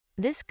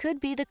This could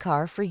be the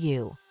car for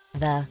you.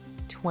 The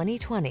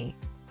 2020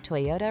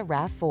 Toyota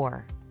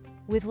RAV4.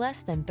 With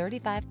less than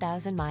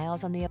 35,000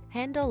 miles on the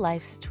handle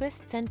life's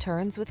twists and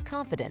turns with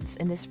confidence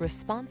in this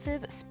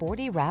responsive,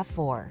 sporty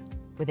RAV4.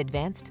 With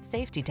advanced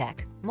safety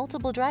tech,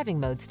 multiple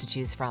driving modes to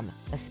choose from,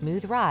 a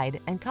smooth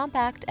ride, and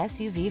compact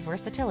SUV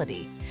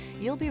versatility,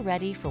 you'll be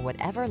ready for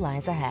whatever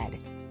lies ahead.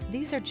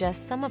 These are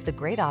just some of the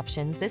great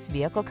options this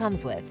vehicle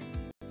comes with: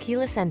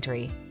 keyless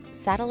entry,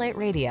 satellite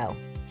radio,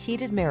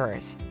 heated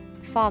mirrors,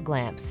 fog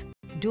lamps,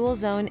 dual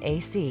zone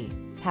AC,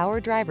 power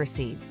driver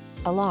seat,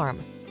 alarm,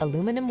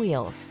 aluminum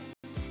wheels,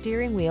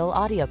 steering wheel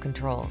audio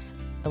controls,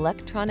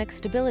 electronic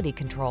stability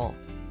control.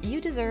 You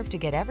deserve to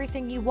get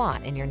everything you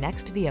want in your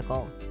next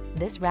vehicle.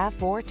 This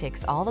RAV4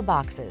 ticks all the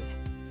boxes: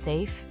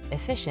 safe,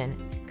 efficient,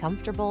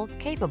 comfortable,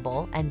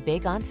 capable, and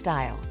big on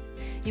style.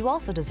 You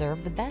also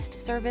deserve the best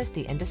service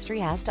the industry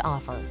has to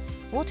offer.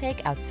 We'll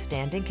take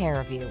outstanding care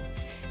of you.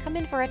 Come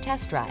in for a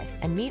test drive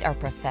and meet our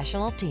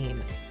professional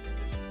team.